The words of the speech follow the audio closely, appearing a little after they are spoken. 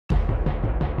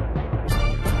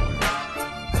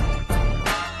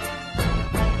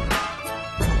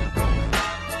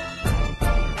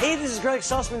this is Greg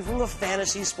Sussman from the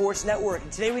Fantasy Sports Network,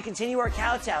 and today we continue our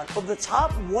countdown of the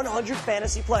top 100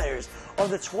 fantasy players of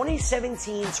the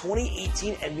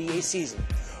 2017-2018 NBA season.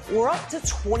 We're up to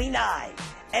 29,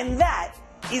 and that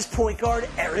is point guard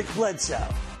Eric Bledsoe.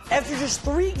 After just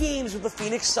 3 games with the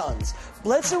Phoenix Suns,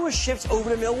 Bledsoe was shipped over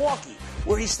to Milwaukee,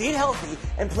 where he stayed healthy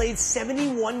and played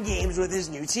 71 games with his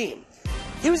new team.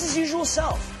 He was his usual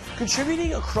self,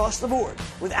 contributing across the board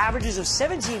with averages of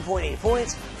 17.8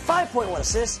 points, 5.1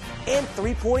 assists, and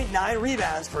 3.9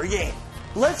 rebounds per game.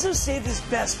 Bledsoe saved his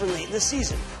best for late in the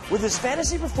season, with his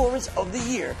fantasy performance of the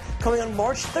year coming on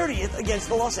March 30th against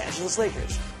the Los Angeles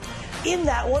Lakers. In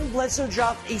that one, Bledsoe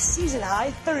dropped a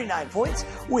season-high 39 points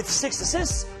with 6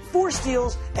 assists, 4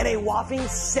 steals, and a whopping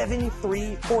 7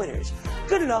 3-pointers.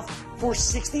 Good enough for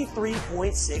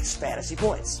 63.6 fantasy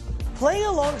points. Playing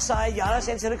alongside Giannis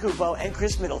Antetokounmpo and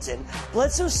Chris Middleton,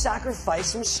 Bledsoe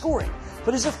sacrificed some scoring,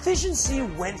 but his efficiency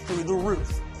went through the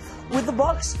roof. With the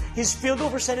Bucks, his field goal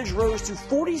percentage rose to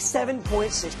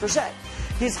 47.6%,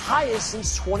 his highest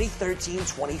since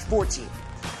 2013-2014.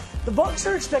 The Bucks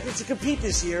are expected to compete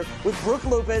this year, with Brook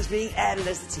Lopez being added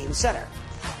as the team center.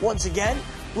 Once again,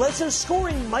 Bledsoe's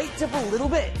scoring might dip a little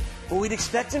bit, but we'd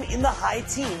expect him in the high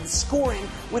teens, scoring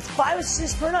with 5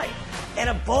 assists per night and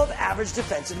above average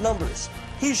defensive numbers.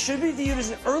 He should be viewed as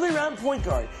an early round point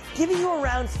guard, giving you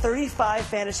around 35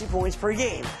 fantasy points per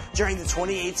game during the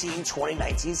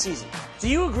 2018-2019 season. Do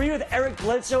you agree with Eric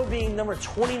Bledsoe being number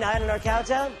 29 in our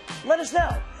countdown? Let us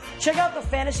know. Check out the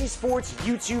Fantasy Sports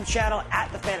YouTube channel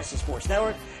at the Fantasy Sports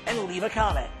Network and leave a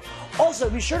comment. Also,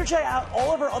 be sure to check out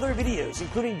all of our other videos,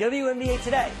 including WNBA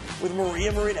Today with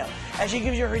Maria Marino, as she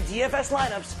gives you her DFS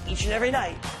lineups each and every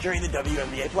night during the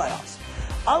WNBA playoffs.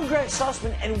 I'm Greg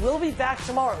Sussman, and we'll be back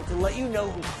tomorrow to let you know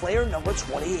who player number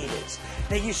 28 is.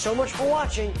 Thank you so much for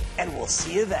watching, and we'll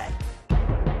see you then.